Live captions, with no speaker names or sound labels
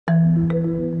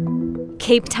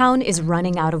Cape Town is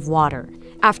running out of water.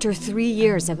 After 3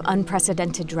 years of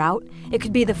unprecedented drought, it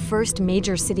could be the first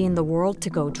major city in the world to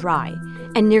go dry,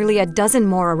 and nearly a dozen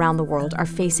more around the world are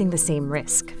facing the same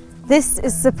risk. This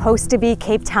is supposed to be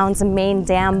Cape Town's main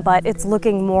dam, but it's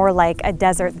looking more like a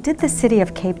desert. Did the city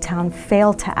of Cape Town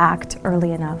fail to act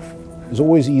early enough? It's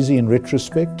always easy in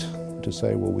retrospect to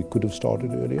say, well, we could have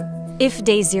started earlier. If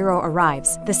day zero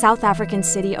arrives, the South African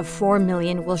city of 4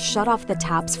 million will shut off the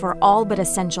taps for all but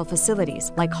essential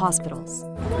facilities, like hospitals.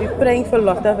 We're praying for a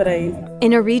lot of rain.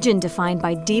 In a region defined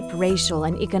by deep racial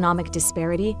and economic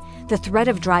disparity, the threat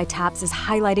of dry taps is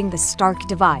highlighting the stark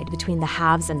divide between the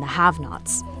haves and the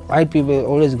have-nots. White people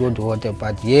always go to water,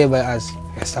 but here by us,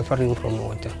 we're suffering from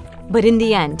water. But in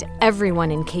the end, everyone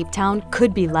in Cape Town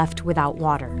could be left without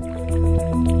water.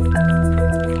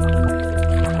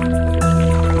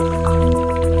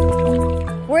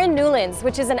 We're in Newlands,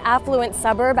 which is an affluent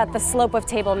suburb at the slope of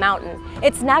Table Mountain.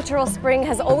 Its natural spring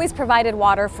has always provided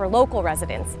water for local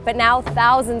residents, but now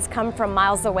thousands come from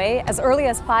miles away as early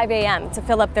as 5 a.m. to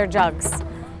fill up their jugs.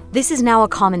 This is now a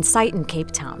common sight in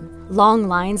Cape Town. Long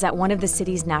lines at one of the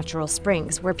city's natural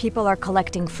springs where people are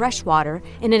collecting fresh water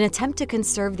in an attempt to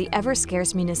conserve the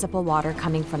ever-scarce municipal water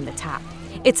coming from the tap.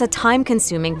 It's a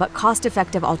time-consuming but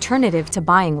cost-effective alternative to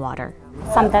buying water.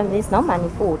 Sometimes there's no money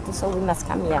for water, so we must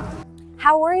come here.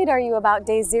 How worried are you about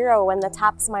day zero when the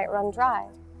taps might run dry?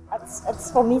 It's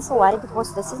for me so worried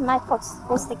because this is my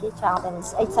foster care child and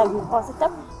it's HIV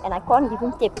positive and I can't give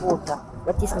him tap water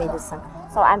with his medicine.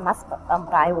 So I must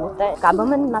buy water.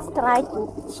 Government must try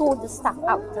to sort this stuff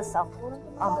out, this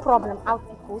problem out,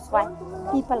 because why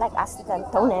people like us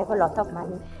don't have a lot of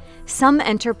money. Some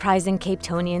enterprising Cape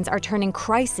Townians are turning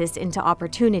crisis into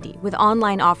opportunity with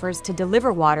online offers to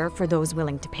deliver water for those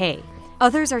willing to pay.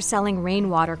 Others are selling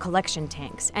rainwater collection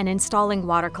tanks and installing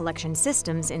water collection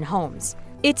systems in homes.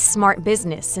 It's smart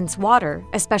business since water,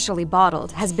 especially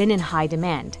bottled, has been in high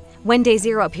demand. When day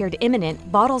zero appeared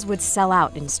imminent, bottles would sell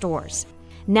out in stores.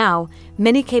 Now,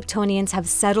 many Cape Townians have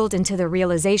settled into the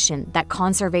realization that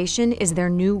conservation is their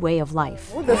new way of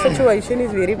life. The situation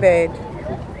is very bad,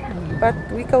 but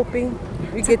we're coping.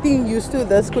 We're getting used to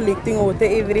this, collecting water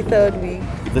every third week.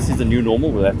 If this is the new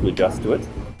normal, we'll have to adjust to it.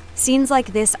 Scenes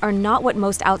like this are not what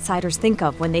most outsiders think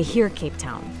of when they hear Cape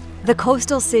Town. The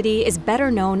coastal city is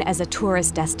better known as a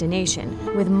tourist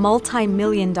destination with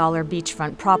multi-million-dollar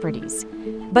beachfront properties.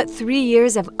 But 3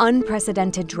 years of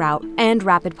unprecedented drought and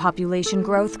rapid population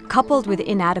growth, coupled with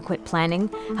inadequate planning,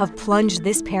 have plunged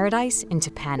this paradise into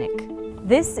panic.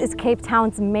 This is Cape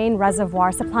Town's main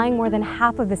reservoir, supplying more than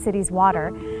half of the city's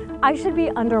water. I should be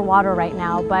underwater right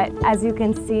now, but as you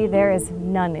can see, there is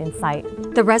none in sight.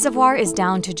 The reservoir is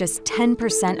down to just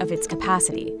 10% of its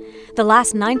capacity. The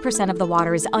last 9% of the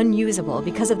water is unusable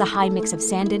because of the high mix of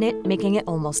sand in it, making it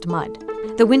almost mud.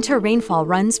 The winter rainfall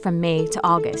runs from May to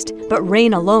August, but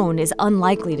rain alone is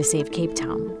unlikely to save Cape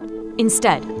Town.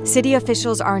 Instead, city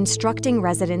officials are instructing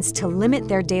residents to limit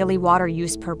their daily water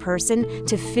use per person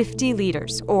to 50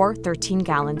 liters, or 13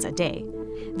 gallons a day.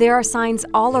 There are signs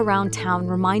all around town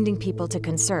reminding people to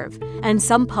conserve, and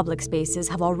some public spaces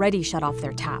have already shut off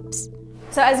their taps.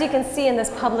 So as you can see in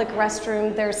this public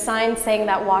restroom, there's signs saying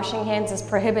that washing hands is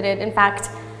prohibited. In fact,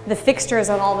 the fixtures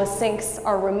on all the sinks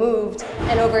are removed.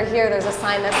 And over here, there's a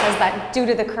sign that says that due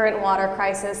to the current water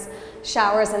crisis,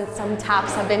 showers and some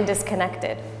taps have been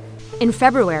disconnected. In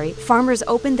February, farmers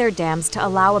opened their dams to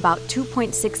allow about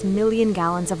 2.6 million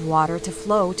gallons of water to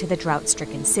flow to the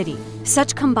drought-stricken city.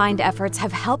 Such combined efforts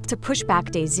have helped to push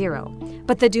back day zero.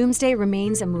 But the doomsday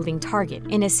remains a moving target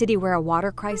in a city where a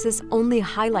water crisis only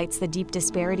highlights the deep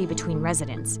disparity between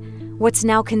residents. What's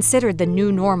now considered the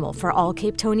new normal for all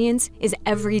Cape Townians is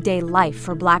everyday life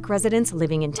for Black residents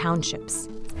living in townships.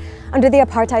 Under the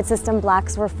apartheid system,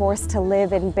 Blacks were forced to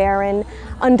live in barren,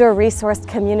 under-resourced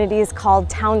communities called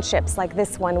townships like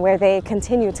this one, where they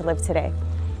continue to live today.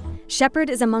 Shepherd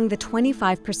is among the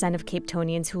 25% of Cape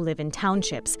Townians who live in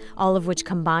townships, all of which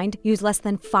combined use less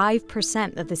than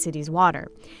 5% of the city's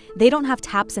water. They don't have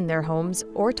taps in their homes,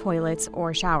 or toilets,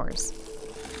 or showers.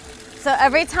 So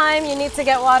every time you need to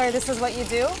get water, this is what you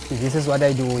do? This is what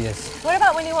I do, yes. What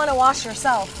about when you want to wash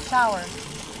yourself, shower?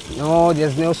 No,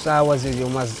 there's no showers. You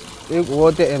must take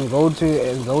water and go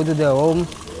to the home,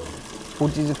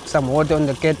 put some water on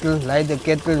the kettle, light the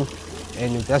kettle,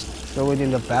 and you just throw it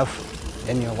in the bath,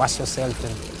 and you wash yourself.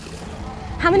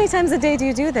 How many times a day do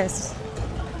you do this?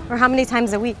 Or how many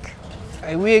times a week?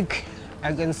 A week,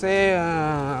 I can say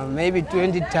maybe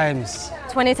 20 times.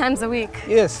 20 times a week?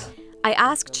 Yes. I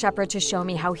asked Shepherd to show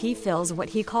me how he fills what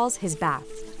he calls his bath.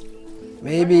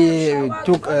 Maybe it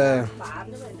took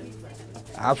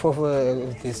half of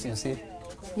this, you see.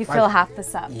 You fill half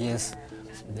this up? Yes.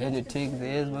 Then you take the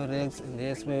Esmarex and the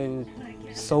Esmer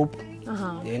soap.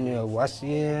 Then you wash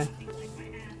here.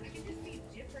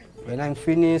 When I'm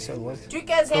finished, I wash,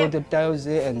 throw the towels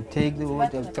there and take the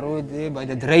water, throw it there by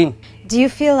the drain. Do you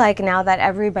feel like now that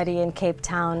everybody in Cape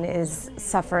Town is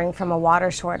suffering from a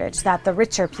water shortage, that the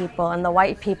richer people and the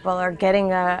white people are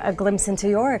getting a glimpse into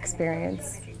your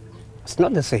experience? It's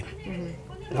not the same.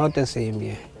 Not the same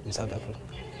here in South Africa.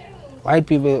 White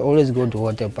people always go to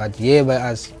water, but here by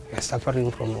us, we're suffering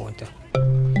from water.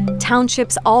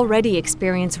 Townships already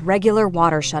experience regular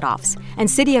water shutoffs, and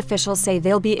city officials say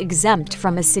they'll be exempt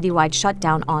from a citywide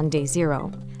shutdown on day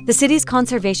zero. The city's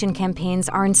conservation campaigns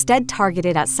are instead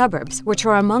targeted at suburbs, which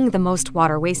are among the most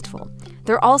water wasteful.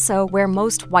 They're also where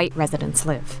most white residents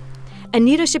live.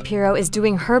 Anita Shapiro is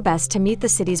doing her best to meet the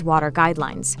city's water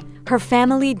guidelines. Her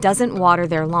family doesn't water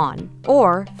their lawn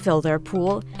or fill their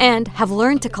pool and have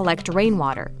learned to collect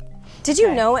rainwater. Did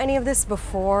you know any of this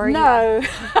before? No.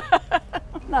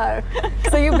 No.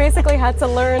 So you basically had to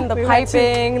learn the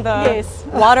piping, the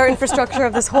water infrastructure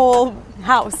of this whole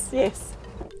house. Yes.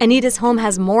 Anita's home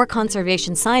has more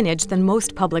conservation signage than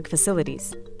most public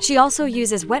facilities. She also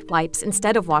uses wet wipes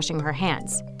instead of washing her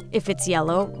hands. If it's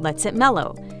yellow, lets it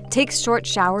mellow, takes short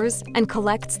showers, and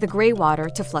collects the gray water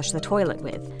to flush the toilet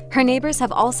with. Her neighbors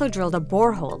have also drilled a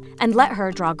borehole and let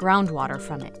her draw groundwater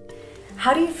from it.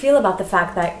 How do you feel about the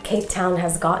fact that Cape Town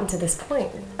has gotten to this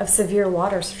point of severe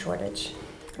water shortage?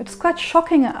 It's quite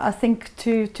shocking, I think,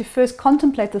 to first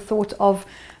contemplate the thought of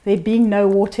there being no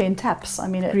water in taps. I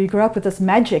mean, you grow up with this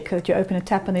magic that you open a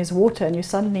tap and there's water, and you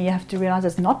suddenly have to realize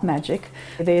it's not magic.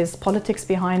 There's politics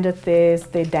behind it, there's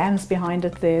dams behind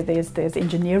it, there's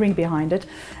engineering behind it,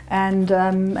 and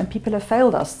people have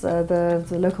failed us. The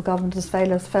local government has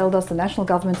failed us, the national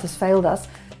government has failed us.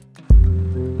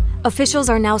 Officials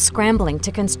are now scrambling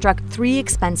to construct 3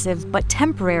 expensive but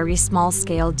temporary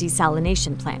small-scale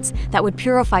desalination plants that would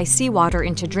purify seawater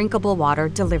into drinkable water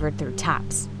delivered through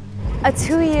taps. A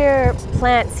 2-year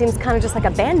plant seems kind of just like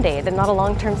a band-aid and not a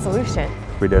long-term solution.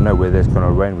 We don't know whether it's going to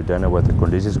rain, we don't know what the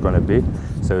conditions are going to be,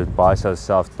 so it buys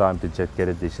ourselves time to just get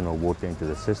additional water into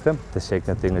the system. The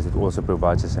second thing is it also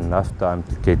provides us enough time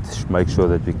to make sure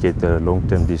that we get the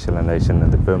long-term desalination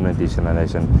and the permanent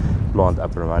desalination plant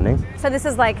up and running. So this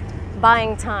is like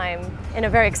buying time in a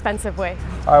very expensive way.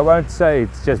 I won't say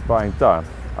it's just buying time.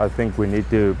 I think we need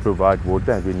to provide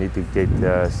water and we need to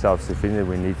get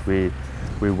self-sufficient.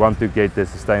 We want to get the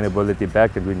sustainability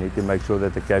back, and we need to make sure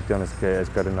that the Cape Town has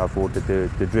got enough water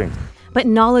to drink. But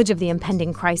knowledge of the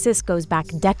impending crisis goes back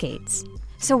decades.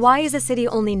 So why is the city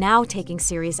only now taking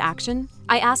serious action?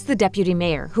 I asked the deputy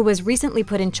mayor, who was recently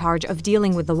put in charge of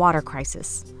dealing with the water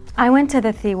crisis. I went to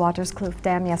the Theewaterskloof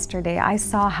Dam yesterday. I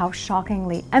saw how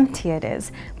shockingly empty it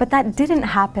is, but that didn't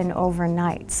happen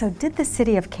overnight. So did the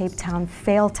city of Cape Town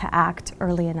fail to act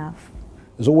early enough?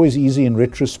 It's always easy in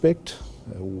retrospect,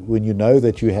 when you know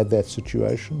that you had that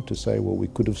situation, to say, well, we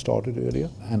could have started earlier.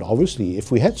 And obviously, if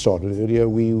we had started earlier,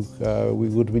 we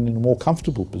would have been in a more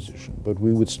comfortable position. But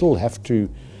we would still have to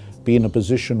be in a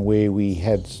position where we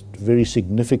had very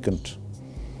significant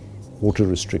water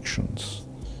restrictions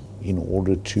in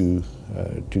order to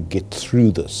get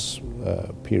through this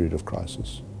period of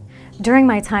crisis. During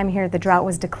my time here, the drought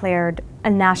was declared a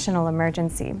national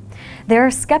emergency. There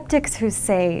are skeptics who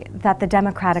say that the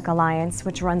Democratic Alliance,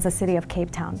 which runs the city of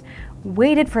Cape Town,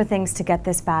 waited for things to get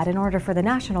this bad in order for the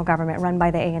national government run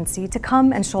by the ANC to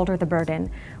come and shoulder the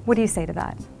burden. What do you say to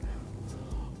that?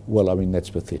 Well, I mean, that's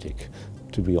pathetic,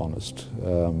 to be honest.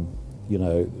 You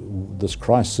know, this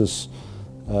crisis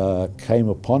came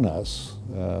upon us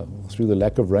through the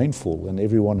lack of rainfall, and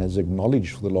everyone has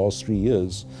acknowledged for the last 3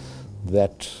 years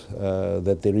that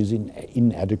there is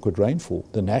inadequate rainfall.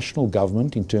 The national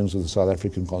government, in terms of the South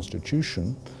African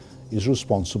Constitution, is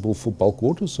responsible for bulk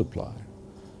water supply.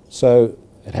 So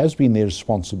it has been their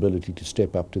responsibility to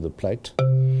step up to the plate.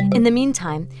 In the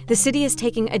meantime, the city is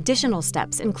taking additional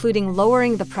steps, including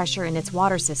lowering the pressure in its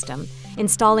water system,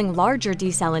 installing larger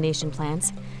desalination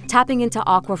plants, tapping into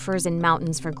aquifers in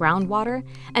mountains for groundwater,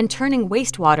 and turning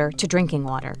wastewater to drinking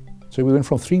water. So we went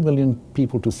from 3 million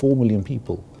people to 4 million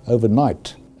people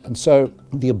overnight. And so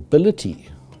the ability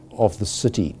of the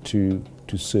city to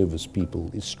service people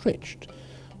is stretched,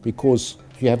 because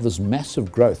you have this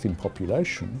massive growth in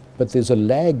population, but there's a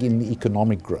lag in the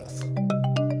economic growth.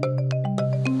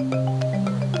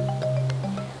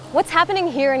 What's happening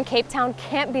here in Cape Town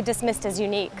can't be dismissed as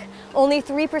unique. Only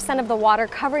 3% of the water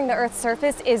covering the Earth's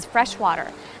surface is fresh water,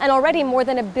 and already more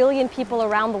than 1 billion people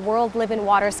around the world live in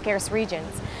water-scarce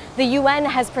regions. The UN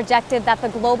has projected that the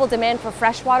global demand for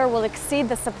fresh water will exceed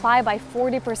the supply by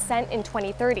 40% in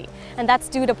 2030, and that's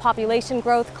due to population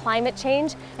growth, climate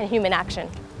change, and human action.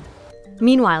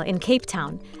 Meanwhile, in Cape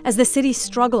Town, as the city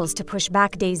struggles to push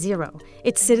back Day Zero,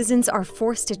 its citizens are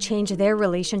forced to change their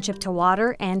relationship to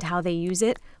water and how they use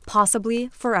it, possibly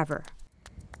forever.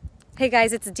 Hey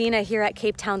guys, it's Dina here at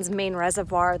Cape Town's main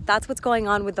reservoir. That's what's going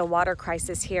on with the water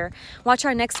crisis here. Watch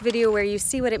our next video where you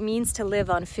see what it means to live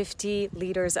on 50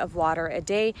 liters of water a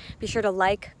day. Be sure to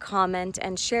like, comment,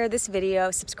 and share this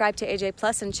video. Subscribe to AJ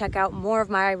Plus and check out more of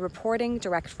my reporting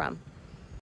direct from.